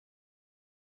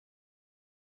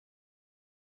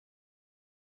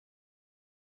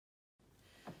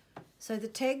So the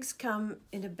tags come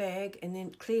in a bag and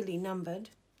then clearly numbered,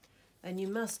 and you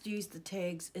must use the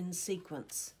tags in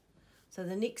sequence. So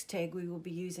the next tag we will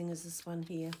be using is this one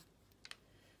here.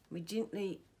 We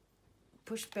gently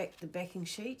push back the backing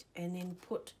sheet and then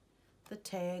put the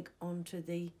tag onto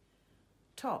the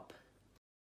top.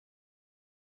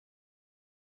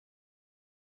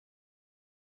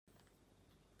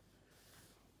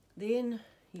 Then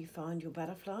you find your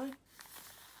butterfly,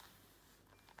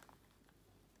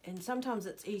 and sometimes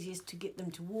it's easiest to get them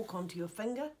to walk onto your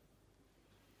finger,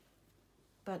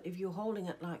 but if you're holding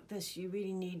it like this, you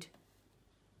really need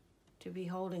to be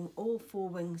holding all four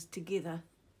wings together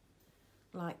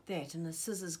like that in a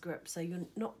scissors grip, so you're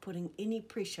not putting any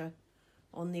pressure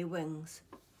on their wings.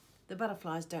 The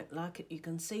butterflies don't like it, you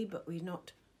can see, but we're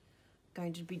not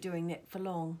going to be doing that for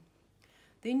long.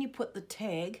 Then you put the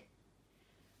tag.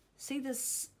 See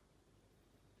this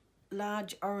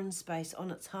large orange space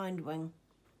on its hind wing?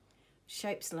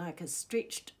 Shapes like a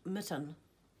stretched mitten.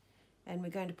 And we're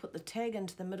going to put the tag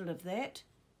into the middle of that.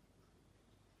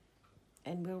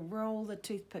 And we'll roll the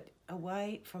toothpick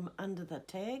away from under the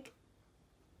tag,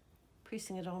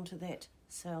 pressing it onto that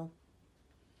cell.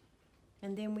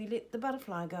 And then we let the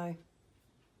butterfly go.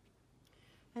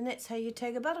 And that's how you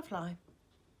tag a butterfly.